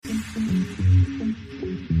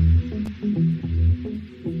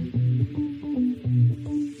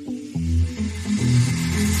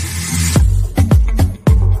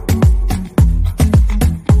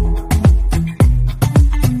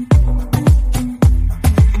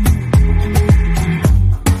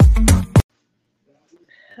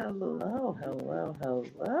hello,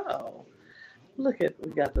 hello. Look at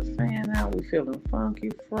we got the fan out. We feeling funky,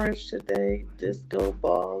 fresh today. Disco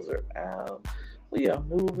balls are out. We are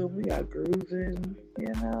moving. We are grooving.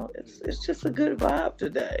 It's just a good vibe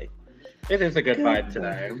today. It is a good Good vibe vibe.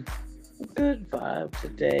 today. Good vibe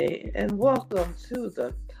today. And welcome to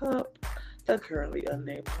the Cup, the currently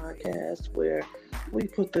unnamed podcast where we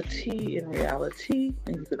put the tea in reality,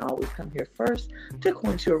 and you can always come here first to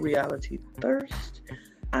quench your reality thirst.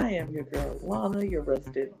 I am your girl Lana, your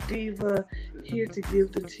resident diva, here to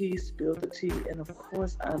give the tea, spill the tea, and of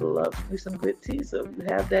course, I love me some good tea. So if you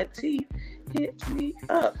have that tea, hit me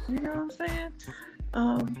up. You know what I'm saying?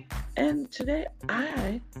 And today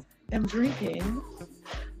I am drinking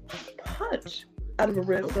punch out of a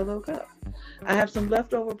red solo cup. I have some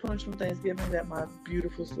leftover punch from Thanksgiving that my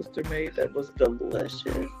beautiful sister made that was delicious.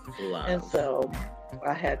 And Love. so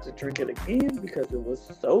I had to drink it again because it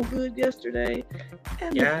was so good yesterday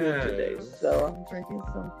and it's good today. Yes. So I'm drinking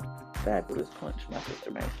some fabulous punch my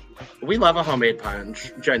sister made. We love a homemade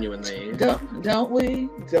punch, genuinely. Don't we?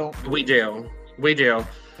 Don't We do. We do.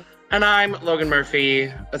 And I'm Logan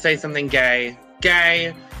Murphy. Say something gay.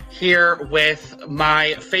 Gay, here with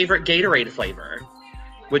my favorite Gatorade flavor,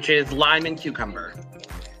 which is lime and cucumber.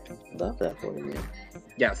 love that for you.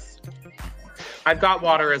 Yes. I've got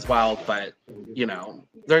water as well, but,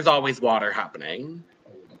 there's always water happening.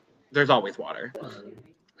 There's always water.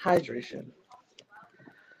 Hydration.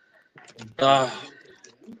 Ugh.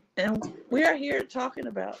 And we are here talking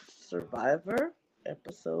about Survivor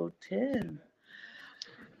episode 10.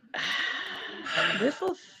 This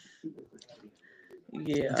was,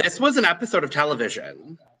 yeah. This was an episode of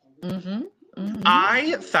television. Mm-hmm. Mm-hmm.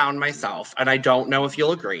 I found myself, and I don't know if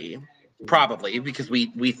you'll agree, probably because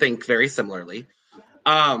we think very similarly.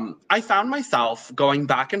 I found myself going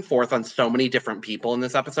back and forth on so many different people in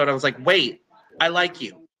this episode. I was like, wait, I like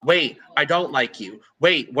you. Wait, I don't like you.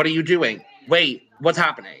 Wait, what are you doing? Wait, what's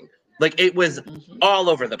happening? Like, it was all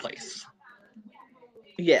over the place.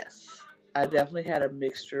 Yes, I definitely had a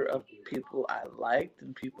mixture of people I liked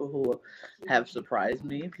and people who have surprised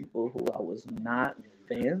me, people who I was not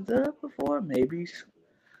fans of before, maybe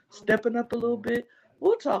stepping up a little bit.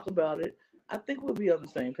 We'll talk about it. I think we'll be on the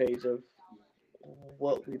same page of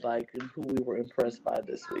what we like and who we were impressed by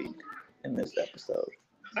this week in this episode.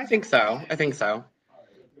 I think so.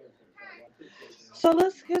 So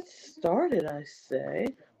let's get started, I say.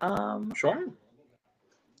 Sure.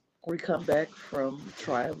 We come back from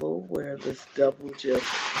Tribal where this double just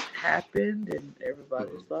happened and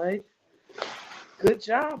everybody's like, good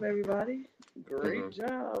job, everybody. Great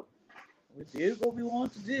job. We did what we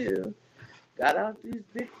wanted to do. Got out these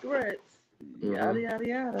big threats. Yada, yada,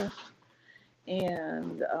 yada.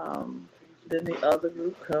 And then the other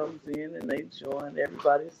group comes in and they join.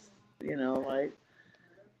 Everybody's,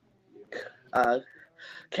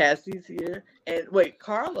 Cassie's here. And wait,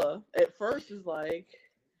 Carla at first is like,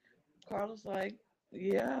 Carla's like,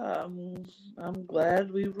 yeah, I'm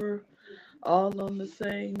glad we were all on the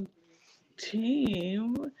same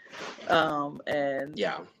team. And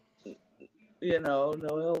Yeah.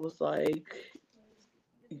 Noelle was like,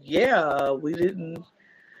 yeah,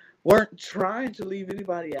 weren't trying to leave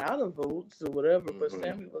anybody out of votes or whatever, but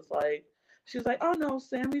Sammy was like, she was like, oh no,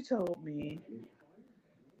 Sammy told me,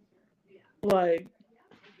 like,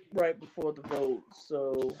 right before the vote,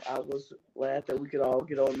 so I was glad that we could all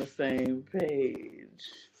get on the same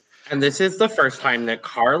page. And this is the first time that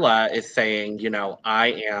Carla is saying, this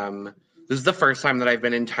is the first time that I've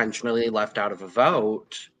been intentionally left out of a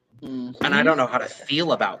vote. Mm-hmm. And I don't know how to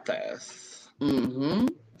feel about this. Mm-hmm.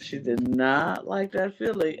 She did not like that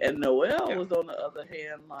feeling. And Noelle was on the other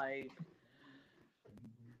hand like,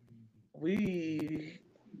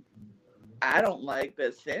 I don't like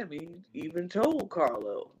that Sammy even told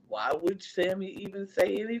Carla. Why would Sammy even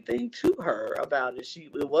say anything to her about it?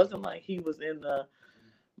 It wasn't like he was in the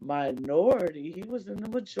minority. He was in the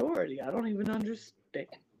majority. I don't even understand.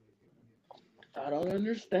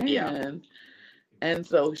 Yeah. And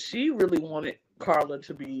so she really wanted Carla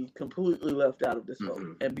to be completely left out of this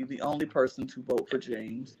vote and be the only person to vote for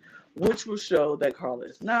James, which will show that Carla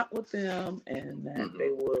is not with them and that they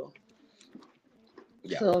will.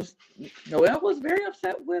 Yeah. So Noelle was very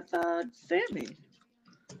upset with Sammy.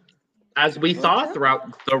 As we saw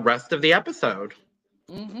throughout the rest of the episode.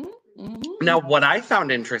 Mm-hmm. Mm-hmm. Now, what I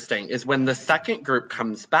found interesting is when the second group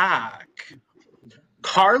comes back,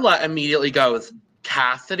 Carla immediately goes,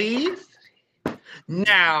 Cassidy?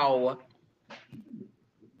 Now,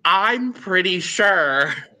 I'm pretty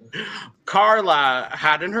sure Carla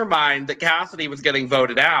had in her mind that Cassidy was getting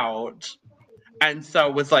voted out. And so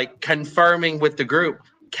was like confirming with the group,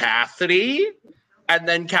 Cassidy? And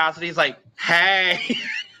then Cassidy's like, hey.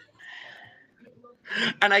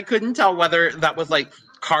 And I couldn't tell whether that was like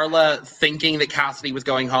Carla thinking that Cassidy was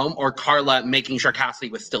going home or Carla making sure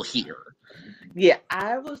Cassidy was still here. Yeah,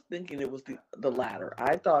 I was thinking it was the latter.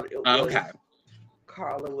 I thought it was Okay.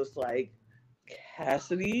 Carla was like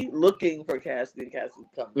Cassidy, looking for Cassidy, and Cassidy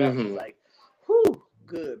comes back. She's like, whew,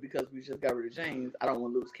 good, because we just got rid of James. I don't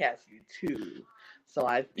want to lose Cassidy too. So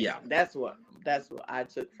I think that's what I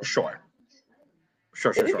took from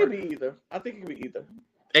Sure. It could be either. I think it could be either.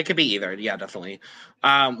 It could be either. Yeah, definitely.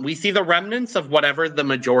 We see the remnants of whatever the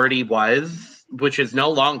majority was, which is no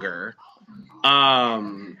longer,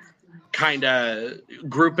 kind of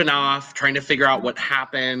grouping off, trying to figure out what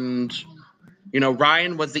happened. You know,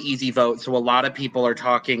 Ryan was the easy vote, so a lot of people are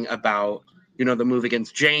talking about, you know, the move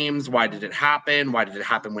against James. Why did it happen? Why did it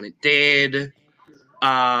happen when it did?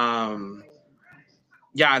 Yeah,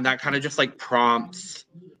 and that kind of just like prompts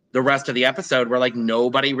the rest of the episode where like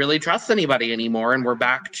nobody really trusts anybody anymore, and we're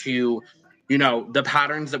back to, you know, the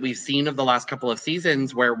patterns that we've seen of the last couple of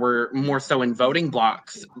seasons where we're more so in voting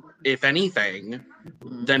blocks, if anything,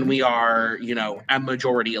 than we are, you know, a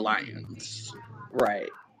majority alliance. Right.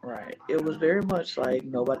 It was very much like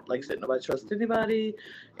nobody, like I said, nobody trusted anybody.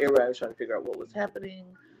 Everybody was trying to figure out what was happening,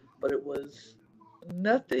 but it was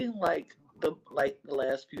nothing like the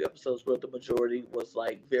last few episodes where the majority was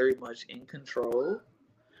like very much in control.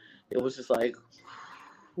 It was just like,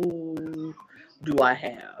 who do I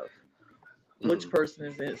have? Which person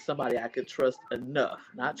is it? Somebody I could trust enough,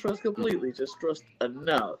 not trust completely, just trust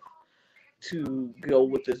enough to go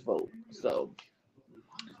with this vote. So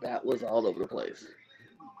that was all over the place.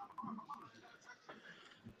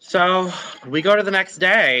 So we go to the next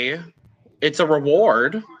day. It's a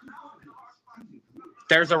reward.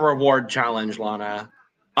 There's a reward challenge, Lana.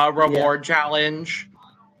 A reward challenge.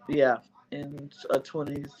 Yeah, in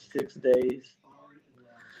 26 days,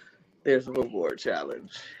 there's a reward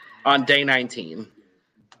challenge. On day 19.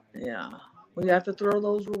 Yeah. We have to throw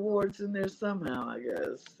those rewards in there somehow, I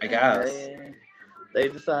guess. I guess. They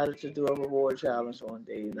decided to do a reward challenge on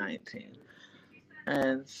day 19.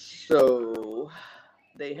 And so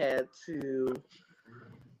they had to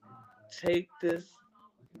take this,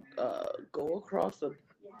 go across a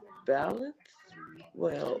balance.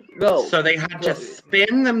 Well, no. So they had to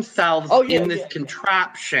spin themselves in this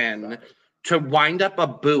contraption to wind up a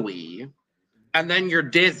buoy. And then you're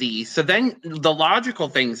dizzy. So then the logical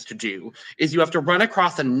things to do is you have to run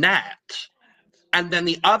across a net. And then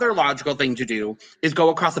the other logical thing to do is go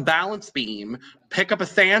across a balance beam, pick up a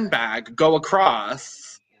sandbag, go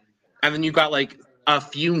across. And then you've got like a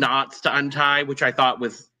few knots to untie, which I thought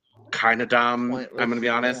was kind of dumb. I'm going to be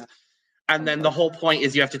honest. Yeah. And then the whole point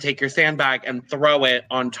is you have to take your sandbag and throw it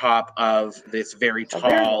on top of this very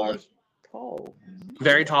tall pole.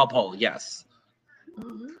 Yes.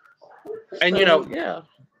 Mm-hmm. And, you know,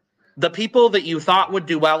 the people that you thought would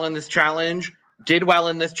do well in this challenge did well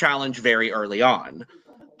in this challenge very early on.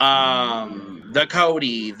 The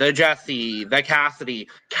Cody, the Jesse, the Cassidy.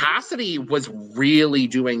 Cassidy was really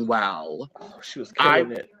doing well. Oh, she was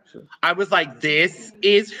killing it. I was like, this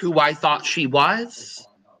is who I thought she was.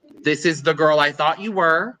 This is the girl I thought you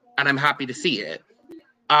were, and I'm happy to see it.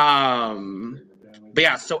 But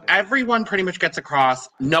yeah, so everyone pretty much gets across.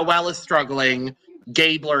 Noelle is struggling.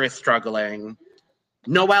 Gabler is struggling.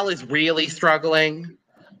 Noelle is really struggling.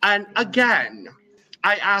 And again,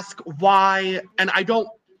 I ask why, and I don't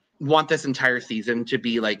want this entire season to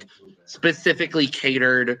be like specifically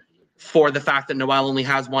catered for the fact that Noelle only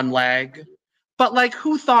has one leg. But like,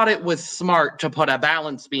 who thought it was smart to put a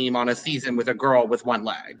balance beam on a season with a girl with one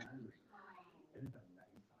leg?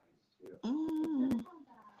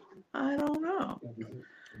 I don't know.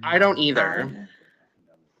 I don't either.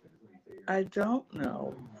 I don't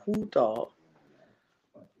know who thought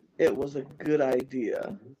it was a good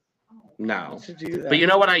idea. No. To do that. But you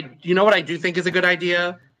know what I do think is a good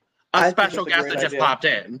idea? A special guest that just popped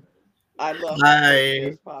in. I love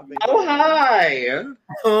hi. Oh hi.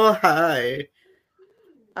 Oh hi.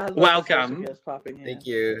 Welcome. Thank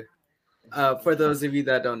you. For those of you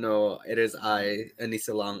that don't know, it is I,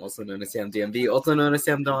 Anissa Long, also known as Sam DMV, also known as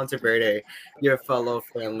Sam Monteverde, your fellow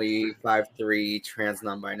friendly 5'3" trans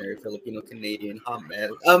non-binary Filipino Canadian hot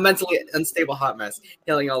mess, mentally unstable hot mess,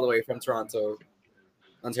 hailing all the way from Toronto,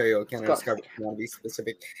 Ontario, Canada, to be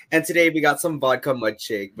specific. And today we got some vodka mud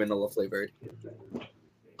shake, vanilla flavored.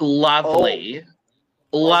 Lovely,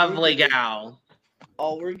 lovely gal.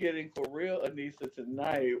 Oh, we're getting for real, Anissa,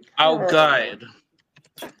 tonight. Oh, good.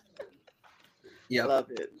 Yeah, love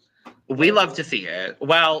it. We love to see it.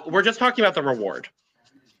 Well, we're just talking about the reward.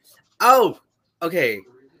 Oh, okay.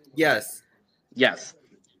 Yes.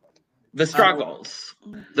 The struggles.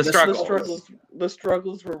 The struggles. The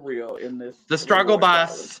struggles were real in this. The struggle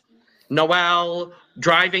bus. Noelle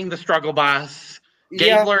driving the struggle bus.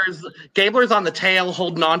 Gabler's on the tail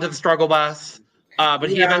holding on to the struggle bus. But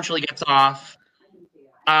he eventually gets off.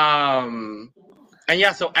 And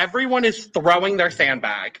yeah, so everyone is throwing their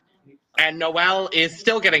sandbag. And Noelle is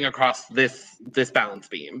still getting across this balance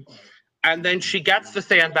beam. And then she gets the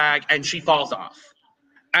sandbag and she falls off.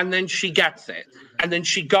 And then she gets it. And then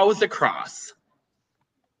she goes across.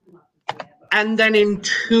 And then in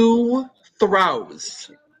 2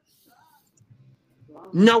 throws,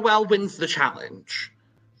 Noelle wins the challenge.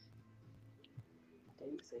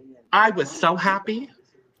 I was so happy.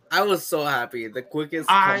 I was so happy. The quickest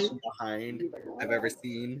come behind I've ever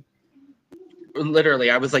seen. Literally,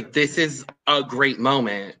 I was like, this is a great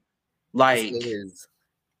moment. Like, it is.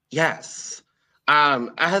 Yes.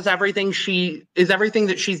 Has everything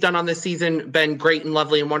that she's done on this season been great and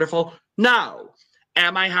lovely and wonderful? No.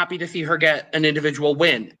 Am I happy to see her get an individual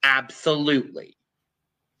win? Absolutely.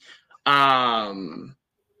 And,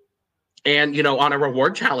 you know, on a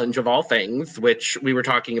reward challenge of all things, which we were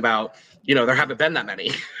talking about, you know, there haven't been that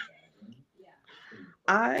many.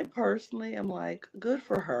 I personally am like, good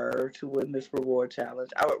for her to win this reward challenge.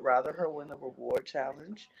 I would rather her win the reward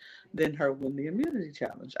challenge than her win the immunity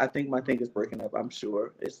challenge. I think my thing is breaking up. I'm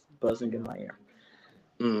sure it's buzzing in my ear.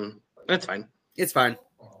 That's fine. It's fine.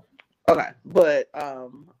 Okay, but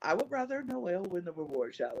I would rather Noelle win the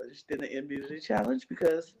reward challenge than the immunity challenge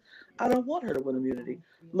because I don't want her to win immunity.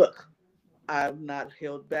 Look, I'm not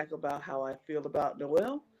held back about how I feel about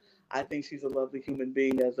Noelle. I think she's a lovely human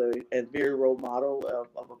being as a very role model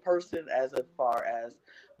of a person as far as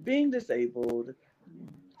being disabled,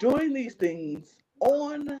 doing these things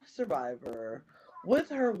on Survivor with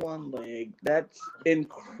her one leg. That's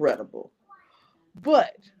incredible.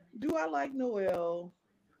 But do I like Noelle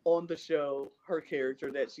on the show, her character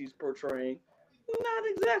that she's portraying? Not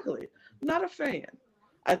exactly. Not a fan.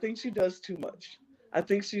 I think she does too much. I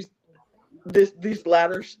think these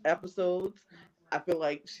latter episodes, I feel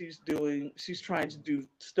like she's trying to do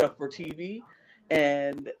stuff for TV,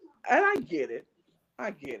 and I get it.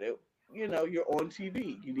 You know, you're on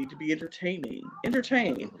TV. You need to be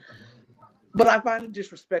entertained. But I find it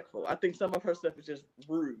disrespectful. I think some of her stuff is just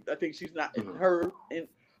rude. I think she's not in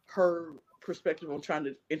her perspective on trying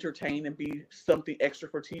to entertain and be something extra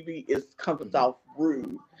for TV comes off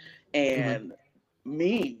rude and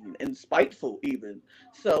mean and spiteful even.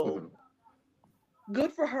 So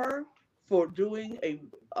good for her for doing a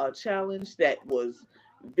challenge that was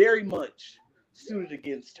very much suited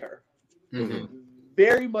against her.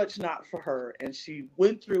 Very much not for her. And she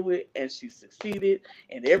went through it and she succeeded.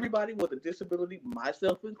 And everybody with a disability,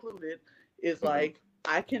 myself included, is like,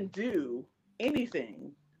 I can do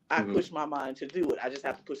anything. I push my mind to do it. I just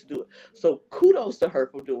have to push to do it. So kudos to her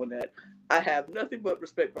for doing that. I have nothing but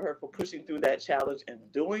respect for her for pushing through that challenge and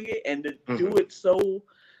doing it, and to do it so,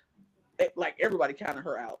 like, everybody counted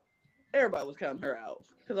her out. Everybody was counting her out.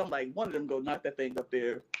 Because I'm like, one of them go knock that thing up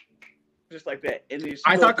there just like that. And then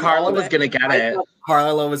I thought Carla was going to get it.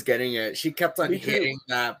 Carla was getting it. She kept on hitting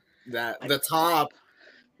the top.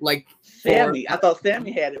 Like Sammy. I thought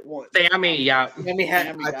Sammy had it once. Sammy, yeah.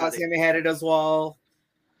 I thought Sammy had it as well.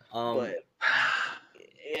 But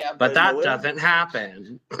that doesn't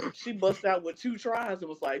happen. She bust out with 2 tries and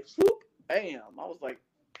was like, swoop, bam. I was like,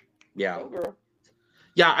 yeah. Oh, girl.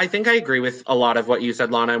 Yeah, I think I agree with a lot of what you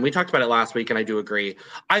said, Lana, and we talked about it last week, and I do agree.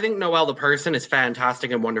 I think Noelle, the person, is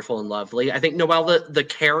fantastic and wonderful and lovely. I think Noelle, the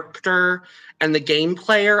character and the game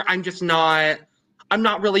player, I'm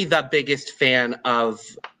not really the biggest fan of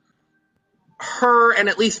her, and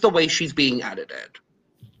at least the way she's being edited.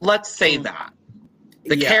 Let's say that.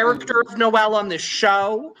 The character of Noelle on this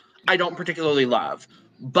show, I don't particularly love.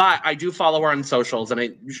 But I do follow her on socials,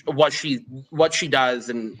 and what she does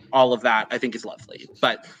and all of that, I think is lovely.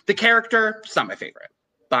 But the character, it's not my favorite.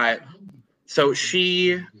 But so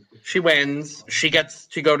she wins. She gets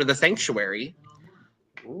to go to the sanctuary.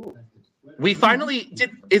 Ooh. We finally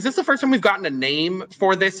is this the first time we've gotten a name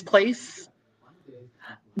for this place?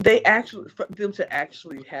 They actually, for them to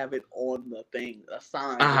actually have it on the thing, a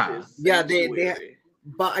sign. Yeah, they.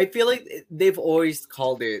 But I feel like they've always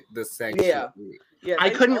called it the sanctuary. Yeah,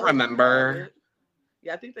 I couldn't remember.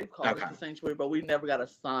 Yeah, I think they called it the sanctuary, but we never got a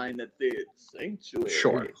sign that said sanctuary.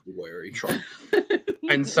 Sure.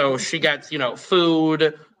 And so she gets,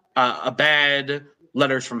 food, a bed,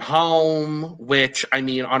 letters from home, which, I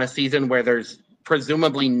mean, on a season where there's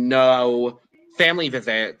presumably no family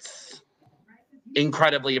visits,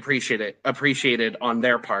 incredibly appreciated on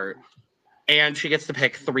their part. And she gets to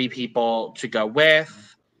pick 3 people to go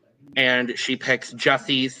with. and she picks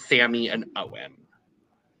Jesse, Sammy, and Owen.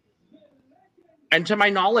 And to my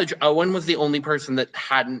knowledge, Owen was the only person that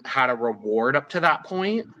hadn't had a reward up to that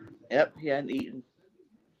point. Yep, he hadn't eaten.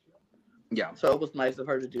 Yeah. So it was nice of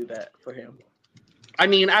her to do that for him. I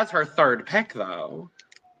mean, as her third pick, though.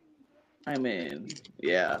 I mean,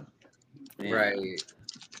 yeah. Right.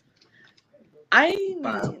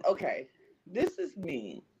 Okay, this is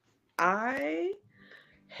me. I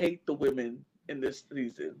hate the women in this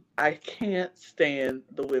season. I can't stand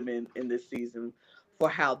the women in this season for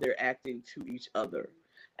how they're acting to each other.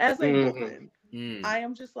 As a woman, I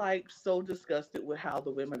am just like so disgusted with how the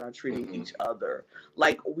women are treating each other.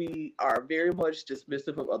 Like, we are very much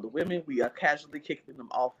dismissive of other women. We are casually kicking them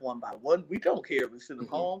off one by one. We don't care if we send them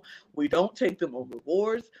home. We don't take them on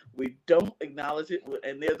rewards. We don't acknowledge it.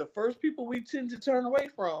 And they're the first people we tend to turn away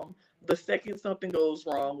from the second something goes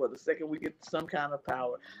wrong or the second we get some kind of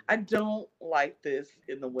power. I don't like this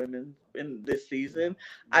in the women in this season.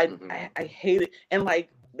 I hate it. And like,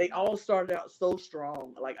 they all started out so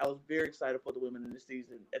strong. Like, I was very excited for the women in the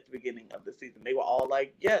season at the beginning of the season. They were all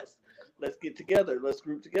like, yes, let's get together. Let's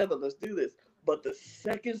group together. Let's do this. But the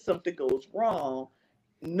second something goes wrong,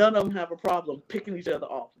 none of them have a problem picking each other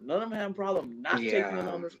off. None of them have a problem not taking them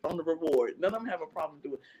on the reward. None of them have a problem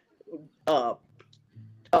doing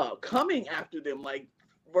coming after them, like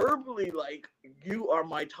verbally, like, you are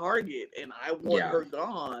my target and I want her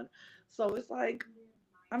gone. So it's like,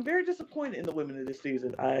 I'm very disappointed in the women of this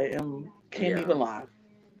season. Can't even lie.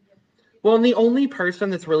 Well, and the only person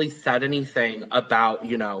that's really said anything about,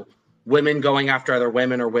 women going after other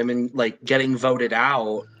women or women like getting voted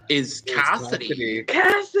out is Cassidy.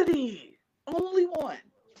 Cassidy, only one.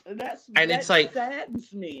 It's like,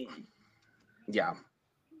 saddens me. Yeah.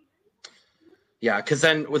 Yeah, because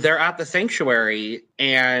then they're at the sanctuary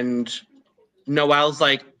and Noelle's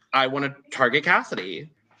like, I want to target Cassidy.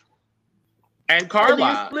 And Carla.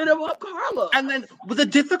 And split them up, Carla. And then the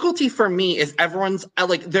difficulty for me is everyone's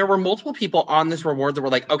like, there were multiple people on this reward that were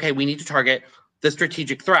like, okay, we need to target the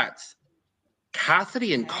strategic threats.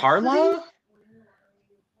 Cassidy and Carla?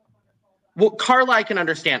 Well, Carla, I can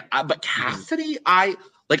understand. But Cassidy,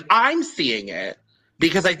 I'm seeing it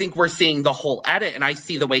because I think we're seeing the whole edit and I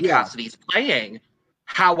see the way Cassidy's playing.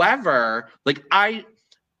 However,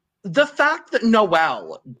 the fact that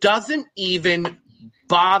Noelle doesn't even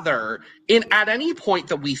bother at any point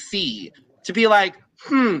that we see to be like,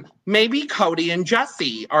 maybe Cody and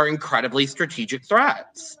Jesse are incredibly strategic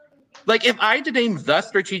threats. Like, if I had to name the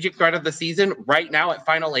strategic threat of the season right now at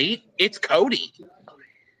Final 8, it's Cody.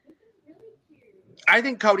 I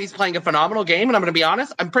think Cody's playing a phenomenal game, and I'm going to be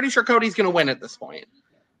honest, I'm pretty sure Cody's going to win at this point.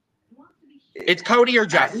 It's Cody or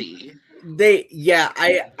Jesse.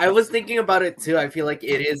 I was thinking about it too. I feel like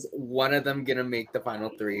it is one of them gonna make the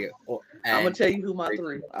final three. I'm gonna tell you who my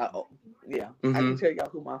three. I can tell y'all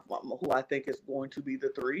who I think is going to be the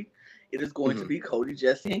three. It is going to be Cody,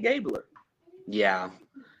 Jesse, and Gabler. Yeah,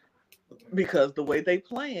 because the way they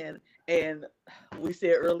plan, and we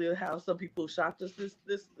said earlier how some people shocked us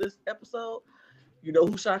this episode. You know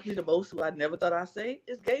who shocked me the most? Who I never thought I'd say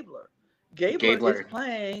is Gabler. Gabler is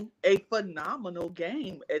playing a phenomenal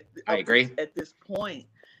game I agree. At this point.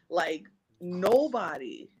 Like,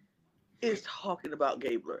 nobody is talking about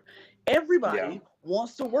Gabler. Everybody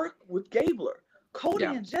wants to work with Gabler. Cody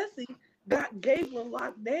and Jesse got Gabler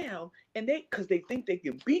locked down, and because they think they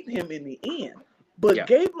can beat him in the end. But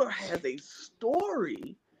Gabler has a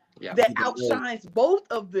story that outshines both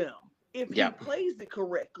of them if he plays it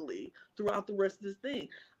correctly throughout the rest of this thing.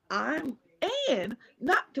 And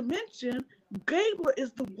not to mention, Gabler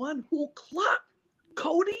is the one who clocked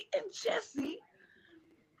Cody and Jesse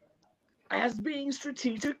as being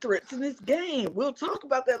strategic threats in this game. We'll talk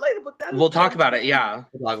about that later, but we'll talk about it. Yeah,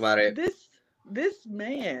 we'll talk about it. This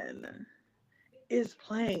man is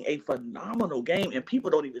playing a phenomenal game, and people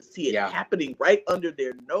don't even see it happening right under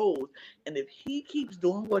their nose. And if he keeps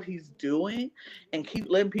doing what he's doing and keep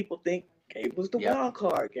letting people think Gabler's the wild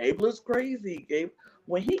card, Gabler's crazy,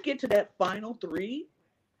 when he get to that final three,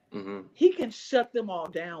 he can shut them all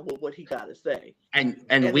down with what he got to say.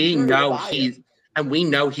 And we know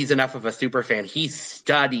he's enough of a super fan. He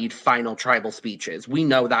studied final tribal speeches. We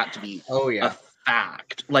know that to be a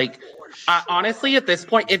fact. Like, honestly, at this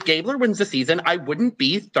point, if Gabler wins the season, I wouldn't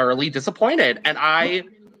be thoroughly disappointed. And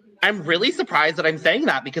I'm really surprised that I'm saying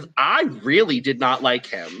that because I really did not like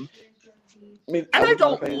him. I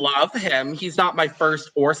don't love him. He's not my first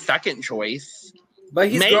or second choice. But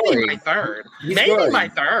he's maybe growing. My third. My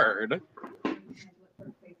third.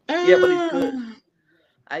 Yeah, but he's good.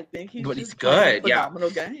 I think he's good. Phenomenal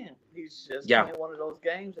game. He's just playing one of those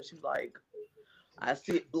games that you like. I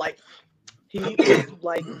see, like he is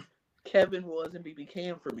like Kevin was and BB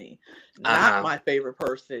Cam for me. Not my favorite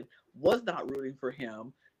person. Was not rooting for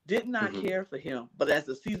him. Did not care for him. But as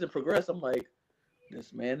the season progressed, I'm like,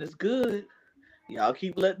 this man is good. Y'all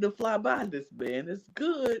keep letting him fly by. This man is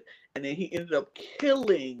good. And then he ended up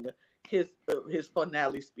killing his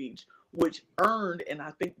finale speech, which earned and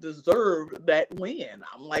I think deserved that win.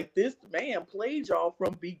 I'm like, this man played y'all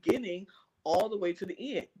from beginning all the way to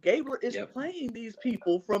the end. Gabler is playing these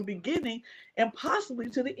people from beginning and possibly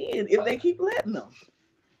to the end if they keep letting them.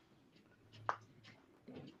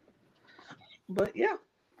 But yeah.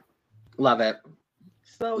 Love it.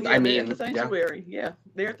 So yeah, they're at the sanctuary. Yeah.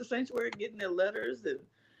 They're at the sanctuary getting their letters and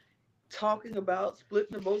talking about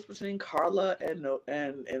splitting the votes between Carla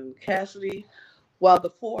and Cassidy, while the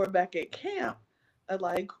four back at camp are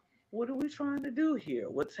like, what are we trying to do here?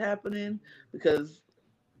 What's happening? Because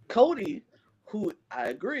Cody, who I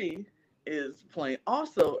agree is playing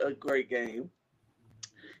also a great game,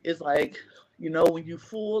 is like, you know, when you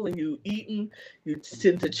full and you eating, you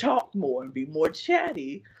tend to talk more and be more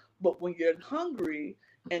chatty. But when you're hungry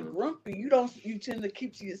and grumpy, you tend to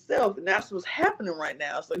keep to yourself, and that's what's happening right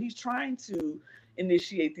now. So he's trying to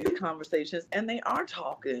initiate these conversations, and they are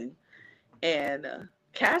talking. And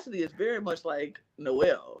Cassidy is very much like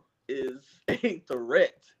Noelle is a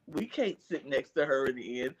threat. We can't sit next to her in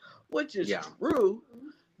the end, which is true,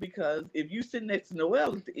 because if you sit next to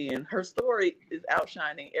Noelle at the end, her story is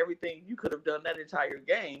outshining everything you could have done that entire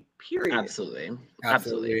game, period.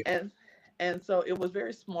 Absolutely. And so it was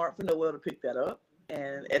very smart for Noelle to pick that up.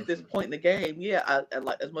 And at this point in the game, I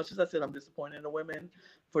like, as much as I said I'm disappointed in the women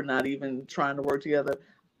for not even trying to work together,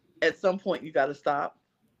 at some point you got to stop.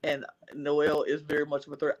 And Noelle is very much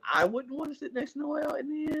of a threat. I wouldn't want to sit next to Noelle in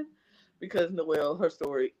the end, because Noelle, her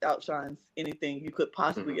story outshines anything you could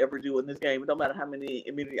possibly ever do in this game. No matter how many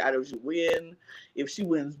immunity items you win, if she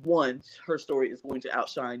wins one, her story is going to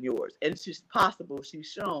outshine yours. And it's just possible.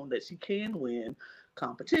 She's shown that she can win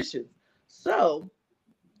competitions. So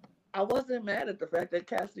I wasn't mad at the fact that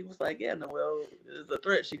Cassidy was like, yeah, Noelle is a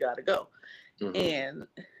threat. She got to go. And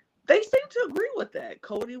they seem to agree with that.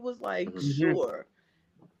 Cody was like, sure.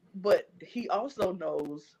 But he also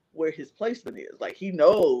knows where his placement is. Like, he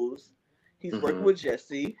knows he's working with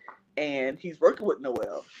Jesse and he's working with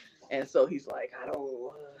Noelle. And so he's like, I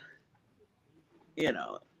don't,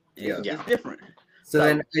 it's different. So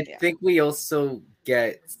then I think we also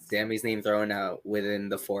get Sammy's name thrown out within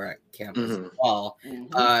the four at campus as well.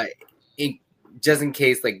 Just in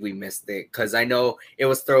case like we missed it, because I know it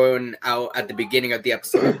was thrown out at the beginning of the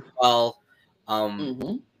episode as well.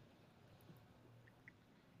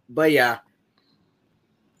 But yeah.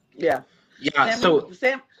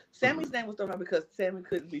 Sammy's name was thrown out because Sammy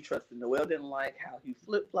couldn't be trusted. Noelle didn't like how he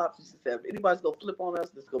flip-flops. She said, if anybody's going to flip on us,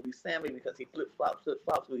 it's going to be Sammy, because he flip-flops.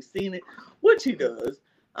 We've seen it, which he does.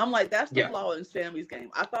 I'm like, that's the flaw in Sammy's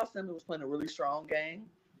game. I thought Sammy was playing a really strong game,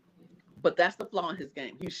 but that's the flaw in his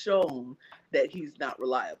game. He's shown that he's not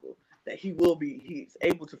reliable, that he's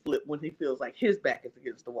able to flip when he feels like his back is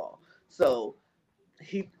against the wall. So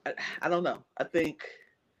I don't know. I think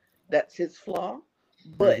that's his flaw.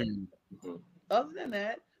 But other than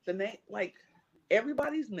that, the name, like,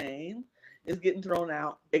 everybody's name is getting thrown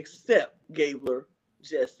out except Gabler,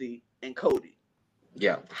 Jesse, and Cody.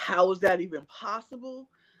 Yeah. How is that even possible?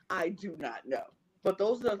 I do not know. But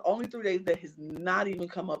those are the only 3 days that has not even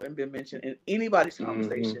come up and been mentioned in anybody's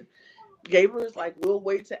conversation. Gabler is like, we'll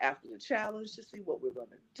wait till after the challenge to see what we're going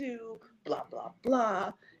to do, blah, blah,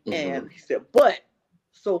 blah. And he said, but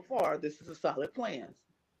so far, this is a solid plan.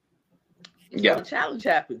 So the challenge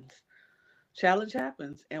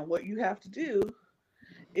happens. And what you have to do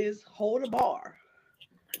is hold a bar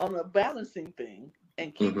on a balancing thing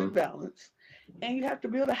and keep it balanced. And you have to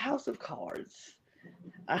build a house of cards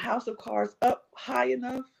up high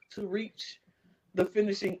enough to reach the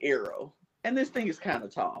finishing arrow. And this thing is kind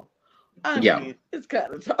of tall. I mean, it's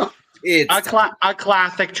kind of tall. It's a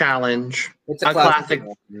classic challenge. It's a classic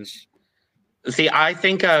challenge. See,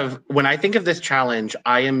 when I think of this challenge,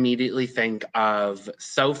 I immediately think of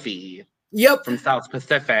Sophie. From South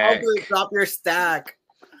Pacific. Drop your stack.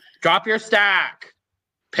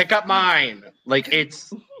 Pick up mine. Like,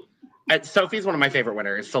 Sophie's one of my favorite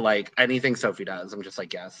winners. So, like, anything Sophie does, I'm just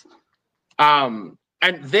like, yes. And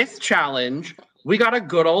this challenge, we got a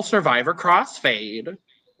good old Survivor crossfade.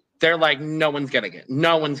 They're like, no one's getting it.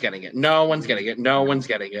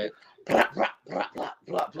 Blah, blah, blah, blah,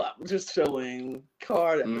 blah, blah. Just showing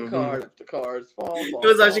card after card after card. It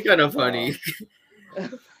was actually kind of funny.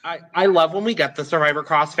 I love when we get the Survivor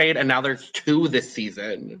crossfade, and now there's 2 this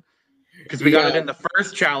season. Because we got it in the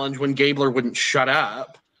first challenge when Gabler wouldn't shut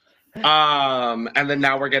up. And then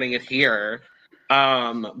now we're getting it here.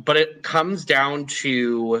 But it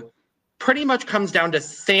pretty much comes down to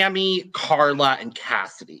Sammy, Carla, and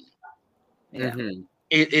Cassidy. Yeah. Mm-hmm.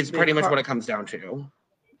 It is pretty much what it comes down to.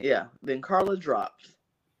 Yeah. Then Carla drops,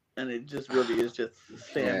 and it just really is just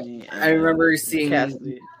Sammy. And I remember seeing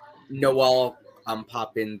Cassidy. Noel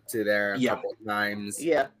pop into there a Yeah. couple of times.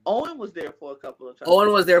 Yeah, Owen was there for a couple of times.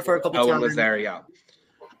 Owen was there for a couple of times. Owen was there, yeah.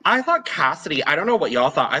 I thought Cassidy, I don't know what y'all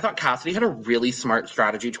thought. I thought Cassidy had a really smart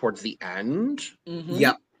strategy towards the end. Mm-hmm.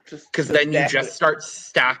 Yep. Because then you just start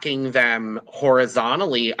stacking them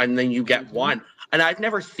horizontally and then you get one. And I've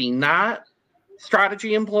never seen that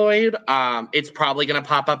strategy employed. It's probably going to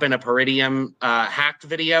pop up in a Peridium hacked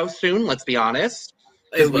video soon, let's be honest.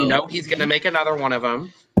 Because we know he's going to make another one of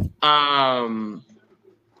them.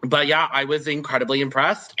 But yeah, I was incredibly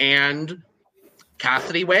impressed. And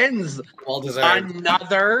Cassidy wins. Well deserved.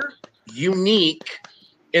 Another unique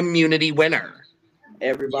immunity winner.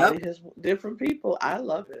 Everybody has different people. I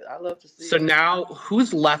love it. I love to see So it. now,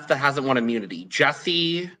 who's left that hasn't won immunity?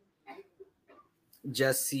 Jesse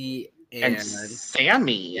and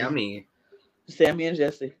Sammy. Yummy. Sammy and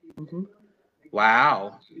Jesse. Mm-hmm.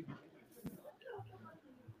 Wow.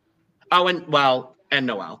 Oh, and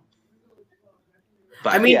Noel.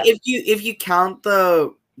 But I mean, Yeah. if you count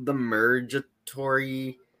the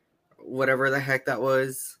mergatory, whatever the heck that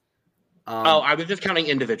was. I was just counting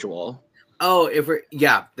individual. Oh,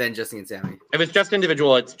 then Jesse and Sammy. If it's just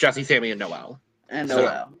individual, it's Jesse, Sammy, and Noel. And So-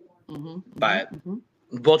 Noel. Mm-hmm. But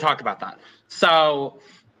we'll talk about that. So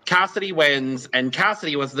Cassidy wins, and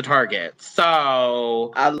Cassidy was the target.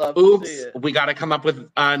 So I love to see oops, it. we got to come up with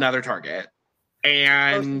another target.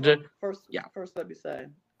 And First, yeah. let me say,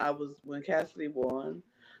 when Cassidy won,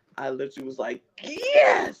 I literally was like,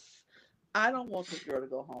 yes! I don't want this girl to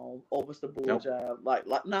go home over some bull job, like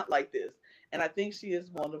not like this. And I think she is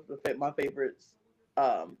one of my favorites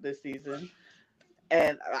this season.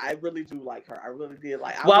 And I really do like her. I really did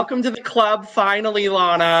like. Welcome to the club, finally,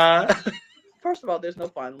 Lana. First of all, there's no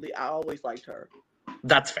finally. I always liked her.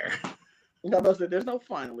 That's fair. No, there's no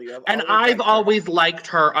finally. And I've always liked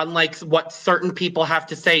her, unlike what certain people have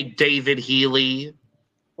to say, David Healy.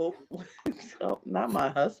 Oh, not my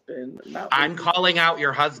husband. I'm calling out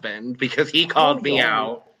your husband because he called me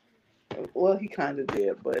out. Well, he kind of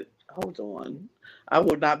did, but hold on. I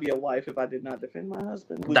would not be a wife if I did not defend my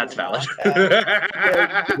husband. That's valid. We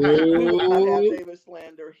will not have David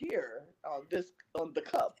slander here on the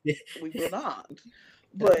cup. We will not.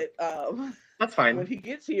 But that's fine. When he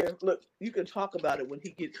gets here, look, you can talk about it when he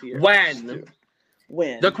gets here. When?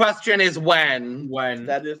 The question is when.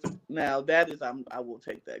 That is I will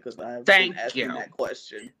take that because I've Thank been asking you. that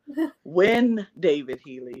question. When, David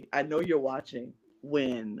Healy? I know you're watching.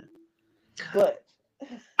 When? But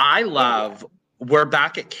I love we're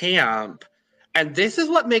back at camp, and this is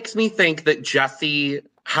what makes me think that Jesse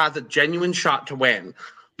has a genuine shot to win.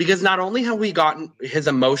 Because not only have we gotten his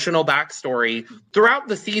emotional backstory throughout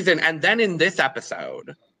the season and then in this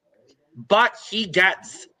episode, but he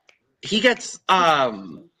gets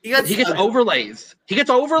overlays. He gets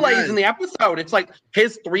overlays in the episode. It's like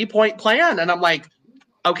his 3-point plan. And I'm like,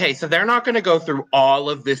 okay, so they're not going to go through all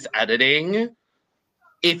of this editing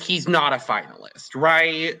if he's not a finalist,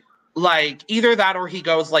 right? Like either that or he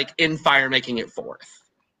goes like in fire, making it 4th.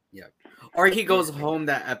 Yeah. Or he goes home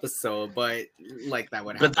that episode, but like that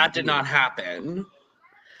would happen. But that did not happen.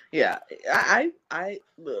 yeah, I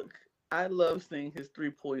look. I love seeing his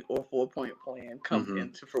 3-point or 4-point plan come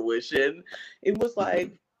into fruition. It was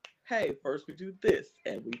like, hey, first we do this,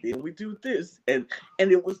 and then we do this, and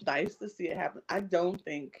it was nice to see it happen. I do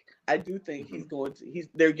think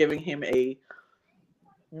they're giving him a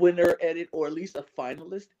winner edit or at least a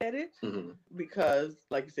finalist edit because,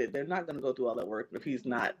 like you said, they're not going to go through all that work if he's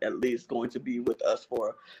not at least going to be with us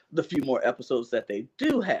for the few more episodes that they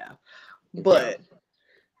do have. But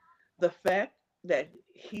the fact that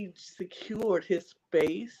he secured his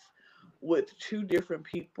space with 2 different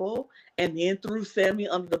people and then threw Sammy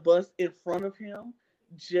under the bus in front of him,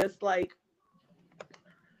 just like,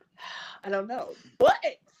 I don't know. But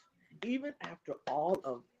even after all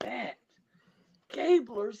of that,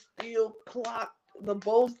 Gabler still clocked the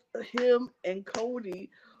both him and Cody,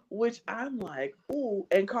 which I'm like, ooh.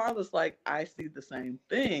 And Carla's like, I see the same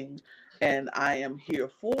thing, and I am here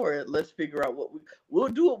for it. Let's figure out we'll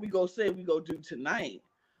do. What we go say we go do tonight.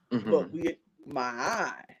 But my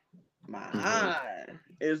eye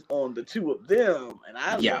is on the 2 of them, and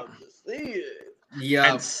I love to see it.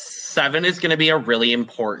 Yeah. And 7 is going to be a really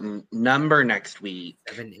important number next week.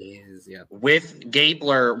 7 is, with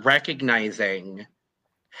Gabler recognizing,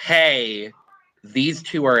 hey, these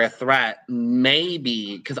 2 are a threat.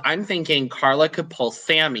 Maybe, because I'm thinking Carla could pull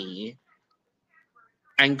Sammy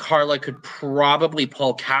and Carla could probably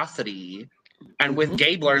pull Cassidy. And with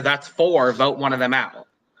Gabler, that's 4. Vote one of them out.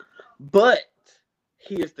 But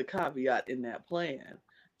here's the caveat in that plan.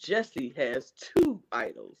 Jesse has 2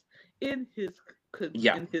 idols in his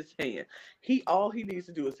hand. All he needs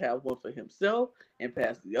to do is have one for himself and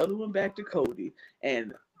pass the other one back to Cody,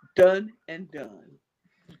 and done and done.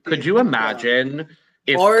 Could you imagine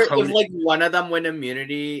if if like one of them win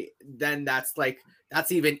immunity, then that's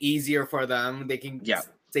even easier for them. They can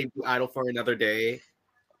save the idol for another day.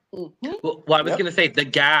 Mm-hmm. Well, I was going to say the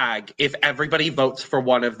gag, if everybody votes for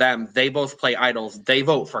one of them, they both play idols. They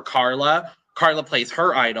vote for Carla. Carla plays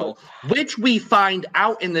her idol, which we find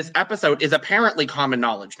out in this episode is apparently common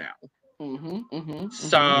knowledge now.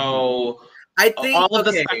 So I think all of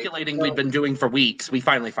the speculating we've been doing for weeks, we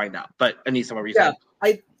finally find out. But Anissa, what were you saying?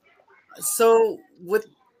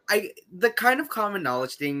 The kind of common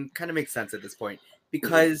knowledge thing kind of makes sense at this point,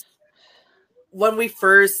 because when we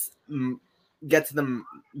first get to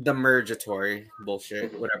the mergatory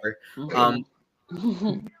bullshit, whatever,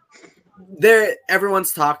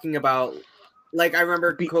 everyone's talking about, like, I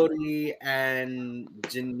remember Cody and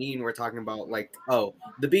Janine were talking about, like, oh,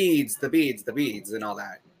 the beads and all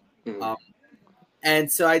that. And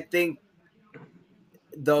so I think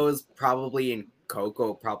those probably in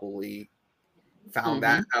Coco probably found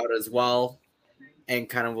that out as well, and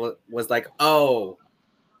kind of was like, oh,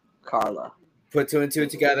 Carla. Put 2 and 2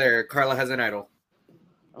 together. Carla has an idol.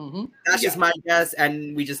 That's just my guess,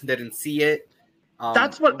 and we just didn't see it.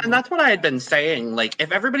 That's what I had been saying. Like,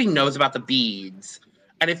 if everybody knows about the beads,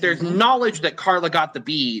 and if there's knowledge that Carla got the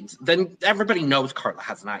beads, then everybody knows Carla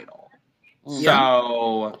has an idol.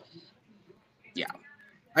 So, yeah.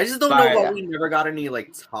 I just don't know why we never got any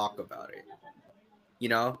like talk about it. You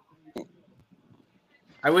know,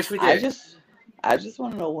 I wish we did. I just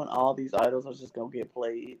want to know when all these idols are just gonna get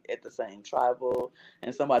played at the same tribal,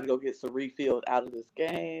 and somebody go get Sarifield out of this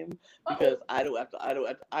game, because idol after idol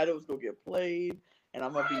after idol is gonna get played, and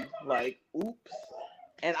I'm gonna be like, oops.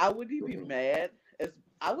 And I wouldn't even be mad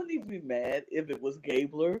if it was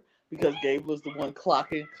Gabler, because Gabler's the one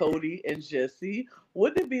clocking Cody and Jesse.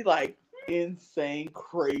 Wouldn't it be like insane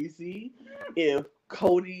crazy if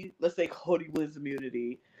let's say Cody wins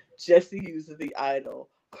immunity, Jesse uses the idol,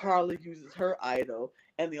 Carla uses her idol,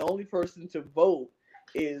 and the only person to vote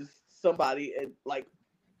is somebody like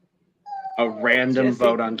a random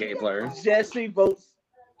vote on Gabler. Jesse votes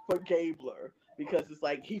for Gabler because it's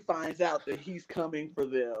like he finds out that he's coming for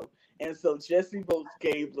them. And so Jesse votes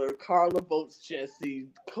Gabler, Carla votes Jesse,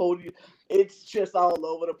 Cody, it's just all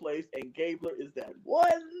over the place, and Gabler is that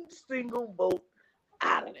one single vote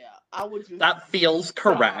out of there. I would just That feels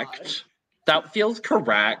correct. That feels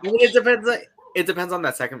correct. It depends on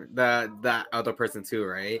that other person too,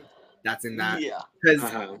 right? That's in that. Yeah.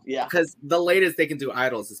 Because the latest they can do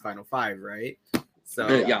idols is Final 5, right? So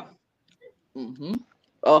yeah.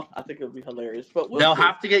 Oh, I think it'll be hilarious. But they'll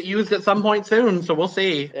have to get used at some point soon, so we'll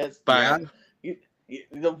see. The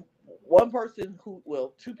one person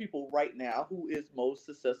two people right now who is most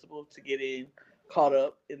susceptible to getting caught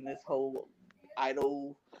up in this whole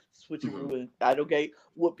idol switcheroo and idol gate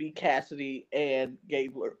would be Cassidy and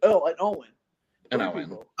Gabler. Oh, and Owen.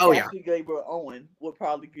 Cassidy, Gabler, Owen would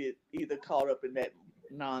probably get either caught up in that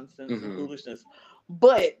nonsense and foolishness.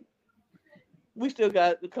 But we still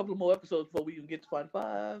got a couple more episodes before we even get to Final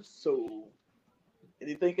 5, so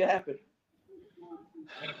anything can happen.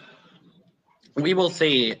 We will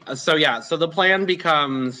see. So the plan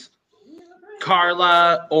becomes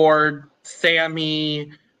Carla or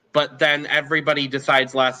Sammy, but then everybody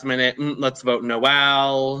decides last minute, let's vote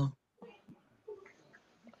Noelle.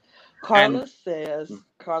 Carla's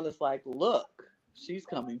like, look, she's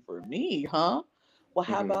coming for me, huh? Well,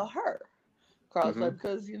 how about her? Carla's like,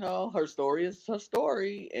 because, her story is her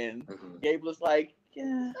story. And Gabler's like,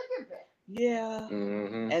 yeah.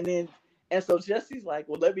 And so Jesse's like,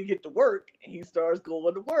 well, let me get to work. And he starts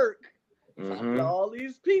going to work. Talking to all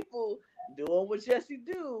these people, doing what Jesse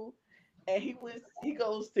do. And he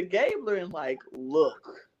goes to Gabler and like,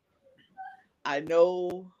 look, I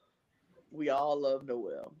know we all love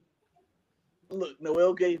Noelle. Look,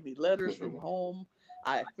 Noelle gave me letters from home.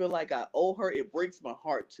 I feel like I owe her. It breaks my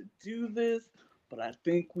heart to do this, but I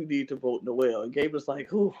think we need to vote Noelle. And Gabler's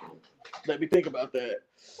like, ooh, let me think about that.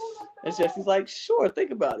 And Jesse's like, sure,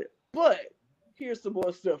 think about it. But here's some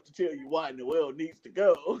more stuff to tell you why Noelle needs to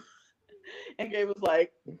go. And Gabler's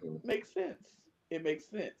like, makes sense. It makes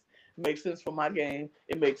sense. It makes sense for my game.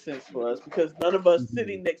 It makes sense for us because none of us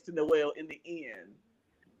sitting next to Noelle in the end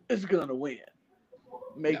is going to win.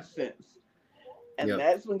 Makes sense. And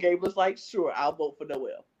that's when Gabler's like, sure, I'll vote for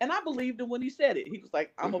Noelle. And I believed him when he said it. He was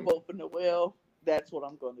like, I'm going to vote for Noelle. that's what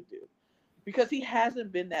I'm going to do. Because he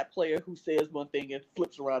hasn't been that player who says one thing and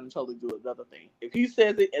flips around and totally do another thing. If he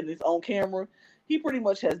says it in his own camera, he pretty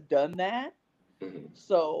much has done that. Mhm.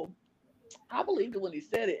 So I believed it when he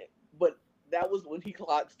said it, but that was when he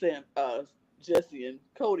clocked Jesse and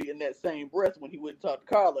Cody in that same breath when he went and talked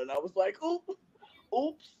to Carla, and I was like,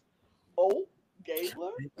 oops, oh,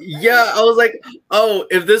 Gabler. Yeah, I was like, oh,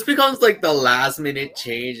 if this becomes like the last minute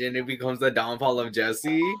change and it becomes the downfall of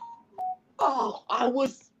Jesse. Oh,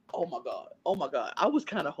 oh my god, I was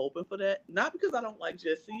kind of hoping for that, not because I don't like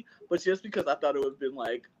Jesse, but just because I thought it would have been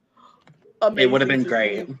like amazing. It would have been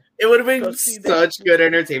great. It would have been such good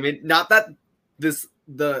entertainment. Not that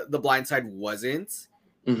the Blind Side wasn't.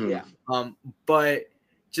 Mhm. Yeah. But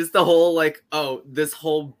just the whole like, oh, this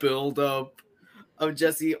whole build up of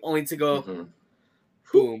Jesse only to go Mhm.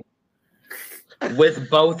 boom. With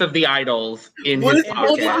both of the idols in his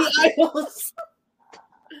pocket.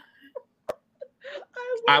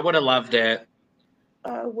 I would have loved it.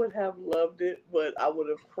 I would have loved it, but I would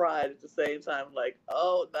have cried at the same time, like,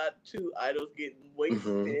 oh, not two idols getting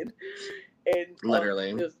wasted. And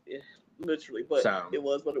literally. Literally, but So. it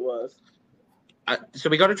was what it was. So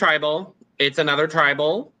we go to tribal. It's another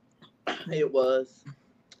tribal. It was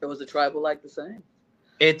a tribal like the same.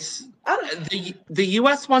 It's the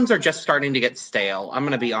US ones are just starting to get stale. I'm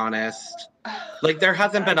gonna be honest. Like there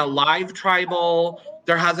hasn't been a live tribal.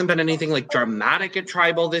 There hasn't been anything like dramatic at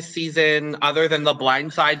tribal this season, other than the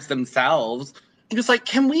blind sides themselves. I'm just like,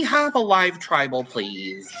 can we have a live tribal,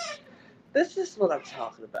 please? This is what I'm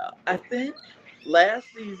talking about. I think last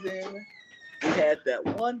season we had that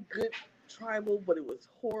one good tribal, but it was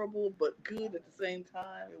horrible, but good at the same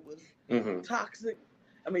time. It was toxic.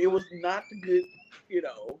 I mean, it was not the good,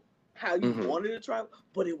 how you wanted a tribal,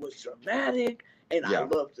 but it was dramatic, and I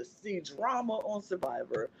love to see drama on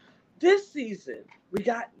Survivor. This season, we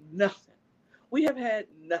got nothing. We have had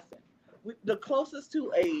nothing. The closest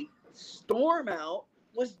to a storm out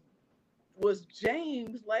was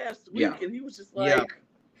James last week, and he was just like,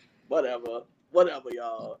 whatever,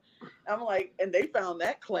 y'all. I'm like, and they found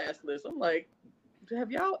that class list. I'm like,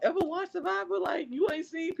 have y'all ever watched Survivor? Like, you ain't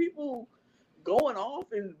seen people going off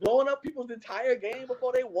and blowing up people's entire game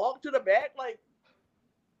before they walk to the back? Like,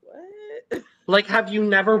 what? Like, have you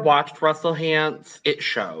never watched Russell Hantz? It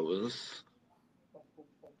shows.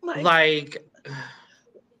 Like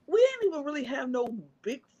we didn't even really have no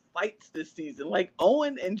big fights this season. Like,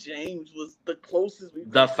 Owen and James was the closest we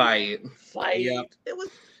the fight. Yep. It was.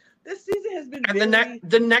 This season has been. And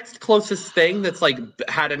the next closest thing that's like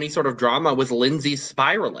had any sort of drama was Lindsay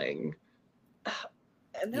spiraling.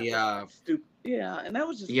 And that was stupid. Yeah, and that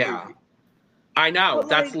was just crazy. I know. But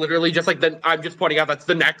that's literally just like I'm just pointing out that's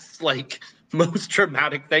the next like most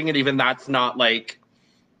dramatic thing, and even that's not like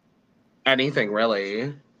anything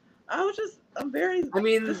really. I'm very. I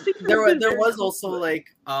mean, there was also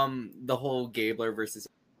like the whole Gabler versus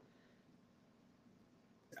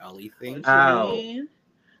Ellie thing. Janine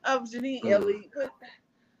Ellie, but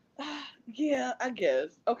yeah, I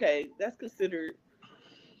guess. Okay, that's considered.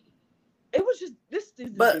 It was just this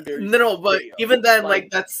season. But no, but even then, like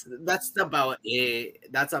that's about it.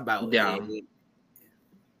 That's about it.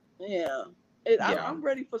 Yeah. I'm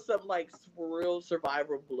ready for some like real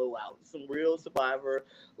Survivor blowout, some real Survivor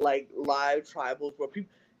like live tribals where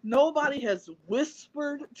nobody has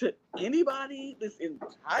whispered to anybody this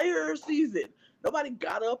entire season. Nobody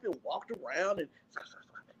got up and walked around and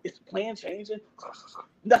it's plan changing.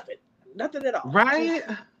 Nothing at all. Right?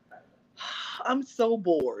 I'm so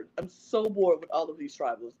bored. I'm so bored with all of these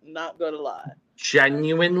tribals. Not gonna lie.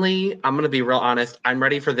 Genuinely, I'm gonna be real honest. I'm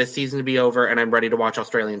ready for this season to be over, and I'm ready to watch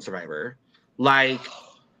Australian Survivor. Like,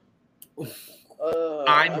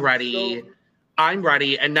 I'm ready. I'm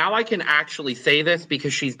ready, and now I can actually say this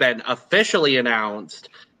because she's been officially announced.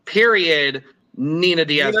 Period. Nina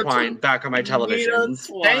Diaz Twine back on my television.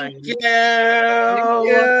 Thank you. Thank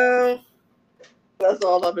you. That's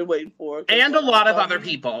all I've been waiting for. And a lot of other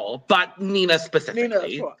people, but Nina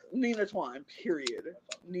specifically. Nina Twine, period.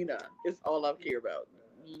 Nina is all I care about.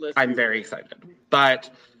 I'm very excited. But,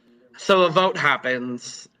 so a vote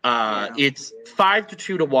happens. It's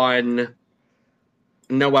 5-2 to 1.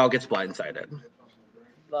 Noelle gets blindsided.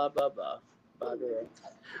 Blah, blah, blah.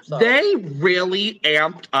 They really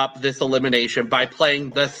amped up this elimination by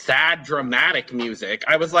playing the sad, dramatic music.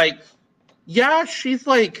 I was like, yeah, she's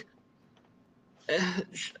like...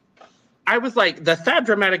 I was like, the sad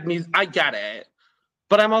dramatic music, I get it.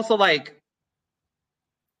 But I'm also like...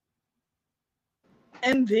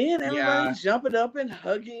 And then everybody's jumping up and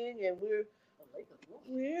hugging, and we're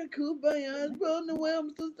kumbaya, bro. Noelle,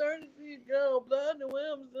 I'm so sorry to see you go. Blah,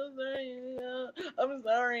 Noelle, I'm so sorry. I'm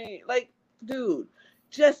sorry. Like, dude,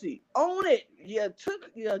 Jesse, own it. You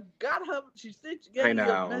got her. She sent you I gave you a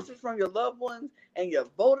know. message from your loved ones, and you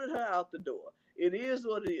voted her out the door. It is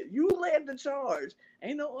what it is. You led the charge.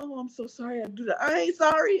 Ain't no, oh, I'm so sorry I do that. I ain't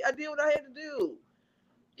sorry. I did what I had to do.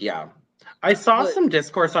 Yeah. I saw But- some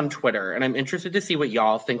discourse on Twitter, and I'm interested to see what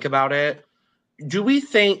y'all think about it. Do we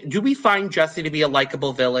find Jesse to be a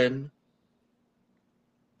likable villain?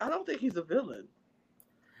 I don't think he's a villain.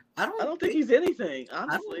 I I don't think he's anything,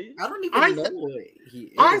 honestly. I don't even know what he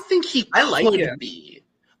is. I think he I like could him. be.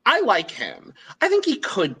 I like him. I think he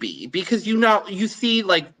could be because you see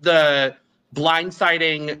like the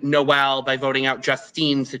blindsiding Noelle by voting out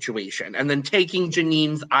Justine situation and then taking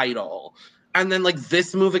Janine's idol and then like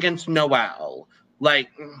this move against Noelle, like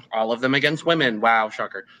all of them against women. Wow,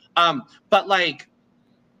 shocker. But like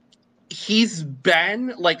he's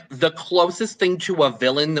been like the closest thing to a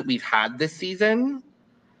villain that we've had this season.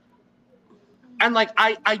 And like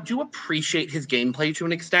I do appreciate his gameplay to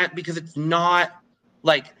an extent because it's not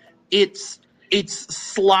like it's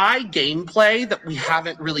sly gameplay that we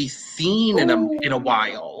haven't really seen in a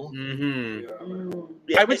while. Mm-hmm.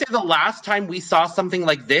 Yeah, I would say the last time we saw something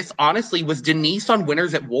like this, honestly, was Denise on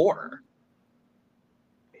Winners at War.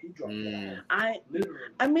 I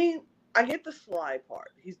mean, I get the sly part.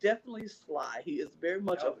 He's definitely sly. He is very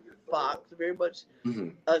much a fox, very much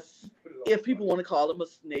if people want to call him a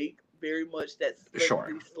snake, very much that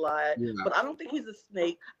Sure. sly. Yeah. But I don't think he's a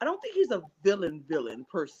snake. I don't think he's a villain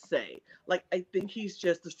per se. Like, I think he's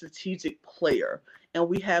just a strategic player. And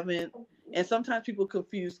we haven't, and sometimes people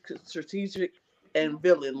confuse strategic and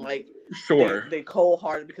villain. Like, Sure. they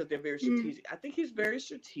cold-hearted because they're very strategic. I think he's very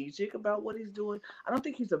strategic about what he's doing. I don't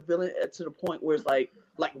think he's a villain to the point where it's like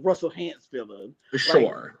Russell Hantz villain.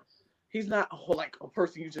 Sure. He's not like a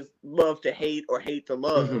person you just love to hate or hate to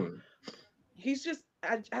love. Mhm. He's just,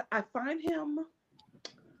 I find him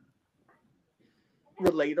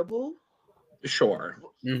relatable, Sure.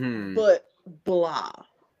 Mm-hmm. but blah,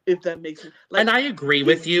 if that makes sense. Like, And I agree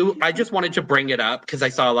with you. I just wanted to bring it up because I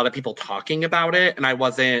saw a lot of people talking about it and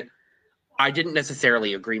I didn't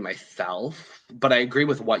necessarily agree myself, but I agree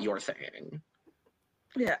with what you're saying.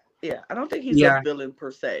 yeah. I don't think he's a villain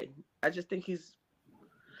per se.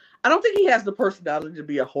 I don't think he has the personality to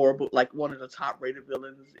be a horrible, like one of the top rated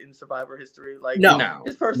villains in Survivor history. Like, No.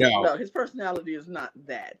 his personality is not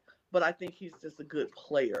that. But I think he's just a good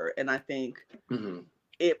player, and I think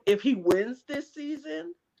if he wins this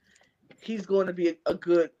season, he's going to be a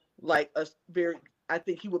good, like a very. I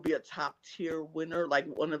think he would be a top tier winner, like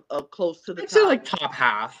one of close to the I'd top. say like top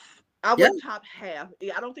half. I would top half.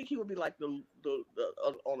 Yeah, I don't think he would be like the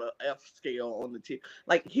on a F scale on the tier.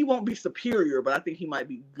 Like, he won't be superior, but I think he might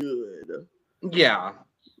be good. Yeah.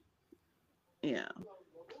 Yeah.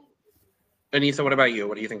 Anissa, what about you?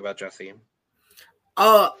 What do you think about Jesse?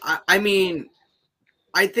 I mean,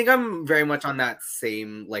 I think I'm very much on that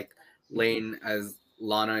same like lane as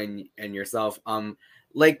Lana and yourself.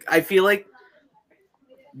 Like I feel like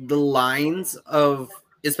the lines of,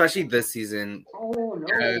 especially this season,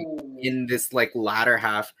 in this like latter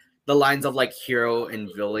half, the lines of like hero and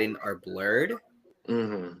villain are blurred.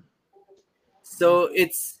 Mm-hmm. So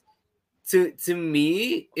it's to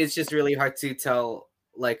me, it's just really hard to tell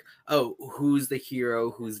like, oh, who's the hero,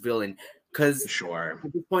 who's villain, because Sure.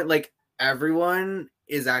 at this point, like everyone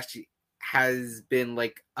has been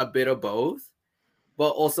like a bit of both, but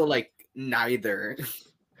also like neither.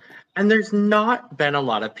 And there's not been a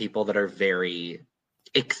lot of people that are very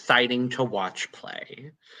exciting to watch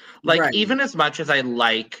play. Like, Right. even as much as I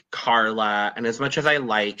like Carla and as much as I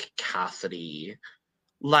like Cassidy,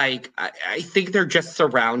 like, I think they're just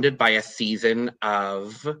surrounded by a season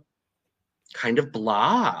of kind of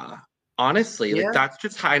blah. Honestly, Yeah. like, that's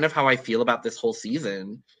just kind of how I feel about this whole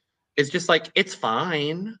season. It's just like, it's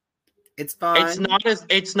fine. It's fine.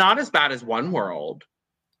 It's not as bad as One World.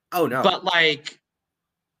 Oh no. But like,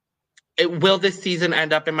 will this season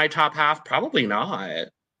end up in my top half? Probably not.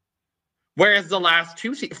 Whereas the last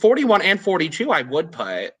two, 41 and 42, I would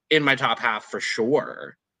put in my top half for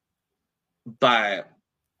sure. But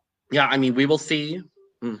yeah, I mean, we will see.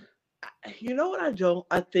 You know what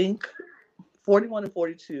I think 41 and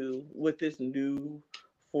 42 with this new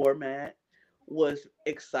format was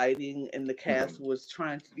exciting, and the cast was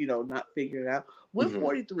trying to, not figure it out. With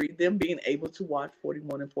 43, them being able to watch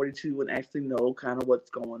 41 and 42 and actually know kind of what's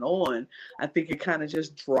going on, I think it kind of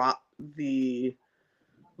just dropped the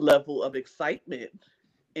level of excitement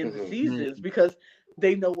in the seasons because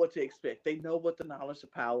they know what to expect. They know what the knowledge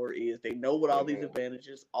of power is. They know what all these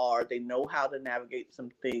advantages are. They know how to navigate some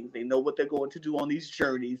things. They know what they're going to do on these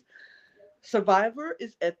journeys. Survivor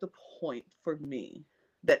is at the point for me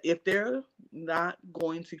that if they're not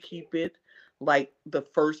going to keep it like the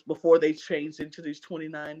first before they change into these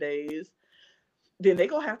 29 days, then they're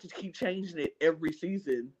going to have to keep changing it every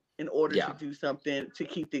season in order to do something to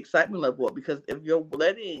keep the excitement level up. Because if you're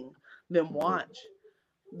letting them watch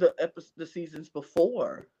the seasons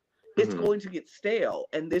before, it's going to get stale.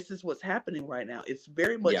 And this is what's happening right now. It's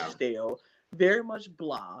very much stale, very much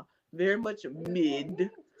blah, very much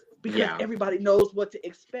mid, because everybody knows what to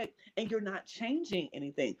expect and you're not changing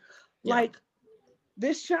anything. Like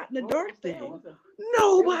this shot in the dark thing,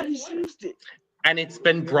 nobody's used it. And it's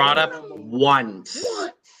been brought up once.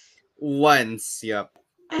 Yep.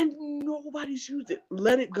 And nobody's used it.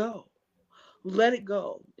 Let it go. Let it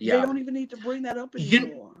go. Yeah. They don't even need to bring that up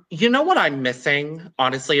anymore. You know what I'm missing,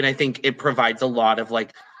 honestly, and I think it provides a lot of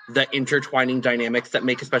like the intertwining dynamics that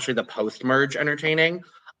make especially the post-merge entertaining.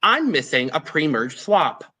 I'm missing a pre-merge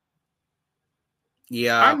swap.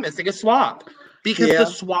 Yeah. I'm missing a swap. Because the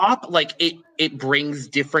swap, like it brings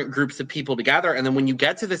different groups of people together. And then when you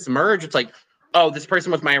get to this merge, it's like, oh, this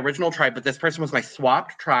person was my original tribe, but this person was my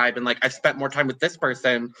swapped tribe. And like, I've spent more time with this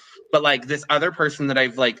person, but like this other person that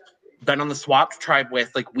I've like been on the swapped tribe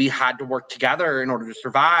with, like we had to work together in order to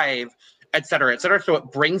survive, et cetera, et cetera. So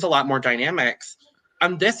it brings a lot more dynamics.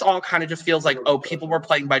 And this all kind of just feels like, oh, people were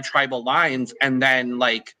playing by tribal lines. And then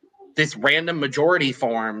like this random majority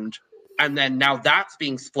formed. And then now that's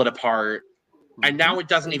being split apart. And now it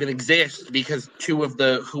doesn't even exist because two of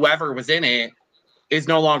the whoever was in it is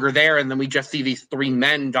no longer there. And then we just see these three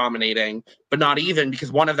men dominating, but not even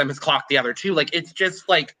because one of them has clocked the other two. Like, it's just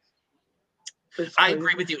like, I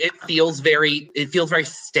agree with you. It feels very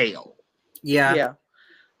stale. Yeah. Yeah.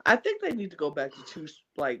 I think they need to go back to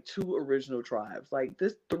two original tribes. Like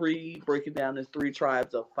this breaking down as 3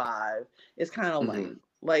 tribes of 5. It's kind of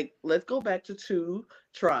like, let's go back to 2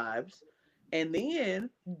 tribes. And then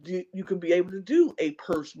you can be able to do a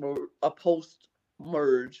post-merge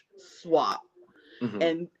swap.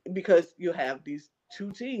 And because you have these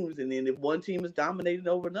 2 teams, and then if one team is dominating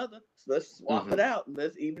over another, so let's swap it out and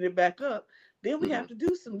let's even it back up. Then we have to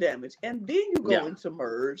do some damage. And then you go into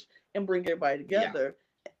merge and bring everybody together.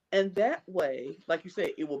 And that way, like you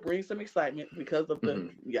say, it will bring some excitement because of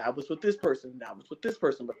the, I was with this person, I was with this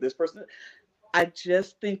person, but this person. I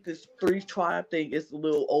just think this 3 tribe thing is a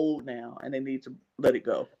little old now, and they need to let it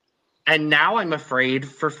go. And now I'm afraid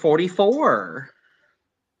for 44.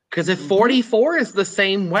 Because if 44 is the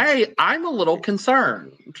same way, I'm a little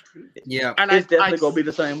concerned. Yeah. And it's definitely going to be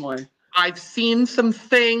the same way. I've seen some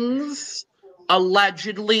things,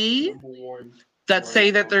 allegedly, that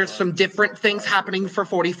say that there's some different things happening for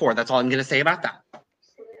 44. That's all I'm going to say about that.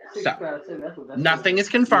 So, nothing is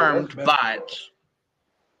confirmed, but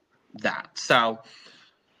that. So,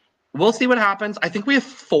 we'll see what happens. I think we have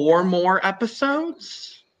 4 more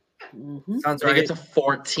episodes. Sounds I think it's a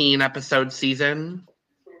 14-episode season.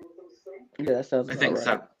 Yeah, that sounds I think right.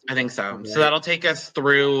 so. I think so. Yeah. So that'll take us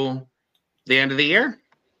through the end of the year.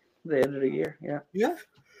 The end of the year, yeah.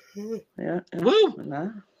 Woo! Nah.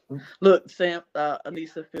 Look, Sam,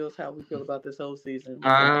 Anissa feels how we feel about this whole season.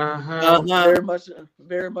 Very much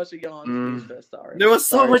a yawn. Sorry. There was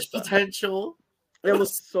so much potential. There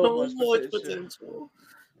was so much potential.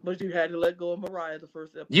 But you had to let go of Mariah the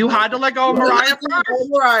first episode. You had to let go of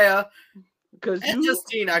Mariah. Because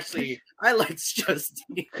Justine, actually, I liked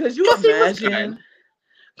Justine. Could you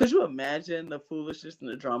imagine the foolishness and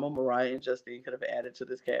the drama Mariah and Justine could have added to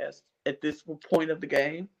this cast at this point of the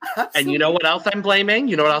game? Absolutely. And you know what else I'm blaming?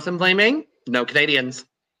 No Canadians.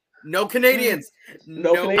 No Canadians.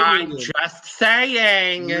 I'm just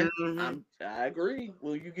saying. I agree.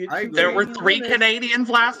 Will you get? There were 3 Canadians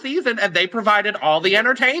last season, and they provided all the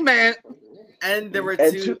entertainment. And there were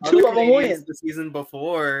two of them Canadians the season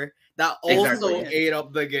before that also ate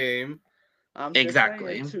up the game.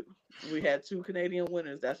 Exactly. We had 2 Canadian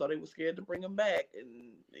winners. That's why they were scared to bring them back.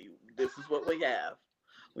 And this is what we have.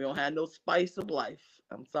 We don't have no spice of life.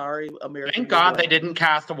 I'm sorry, America. Thank God they didn't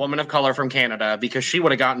cast a woman of color from Canada because she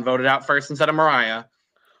would have gotten voted out first instead of Mariah.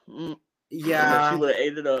 Yeah. She would have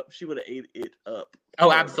ate it up. She would have ate it up.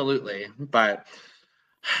 Oh, absolutely. But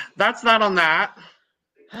that's not on that.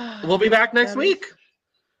 We'll be back next week.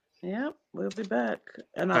 Yep, we'll be back.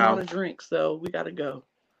 And I'm on a drink, so we got to go.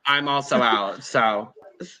 I'm also out, so.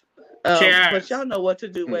 Cheers. But y'all know what to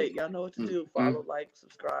do. Y'all know what to do. Follow, like,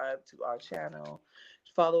 subscribe to our channel.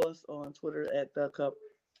 Follow us on Twitter at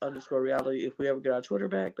 @thecup_reality. If we ever get our Twitter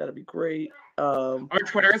back, that'll be great. Our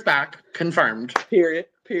Twitter is back. Confirmed. Period.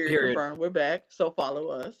 Confirmed. We're back. So follow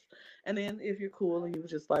us. And then if you're cool and you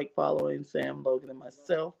just like following Sam, Logan, and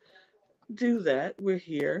myself, do that, we're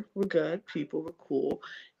here. We're good people. We're cool.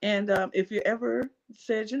 And if you ever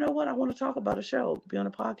said, you know what, I want to talk about a show, be on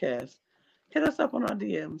a podcast, hit us up on our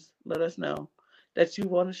DMs. Let us know that you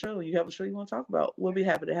want a show. You have a show you want to talk about. We'll be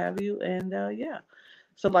happy to have you. And yeah.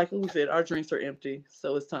 So like we said, our drinks are empty,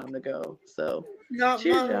 so it's time to go. So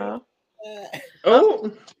cheers, y'all.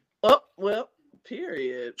 Oh, Well,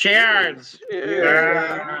 period. cheers.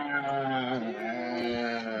 Cheers.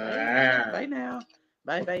 Bye now.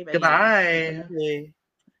 Bye. Goodbye. Okay.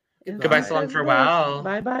 Goodbye, so long, farewell.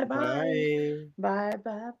 Bye. Bye. Bye.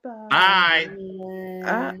 Bye.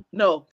 No.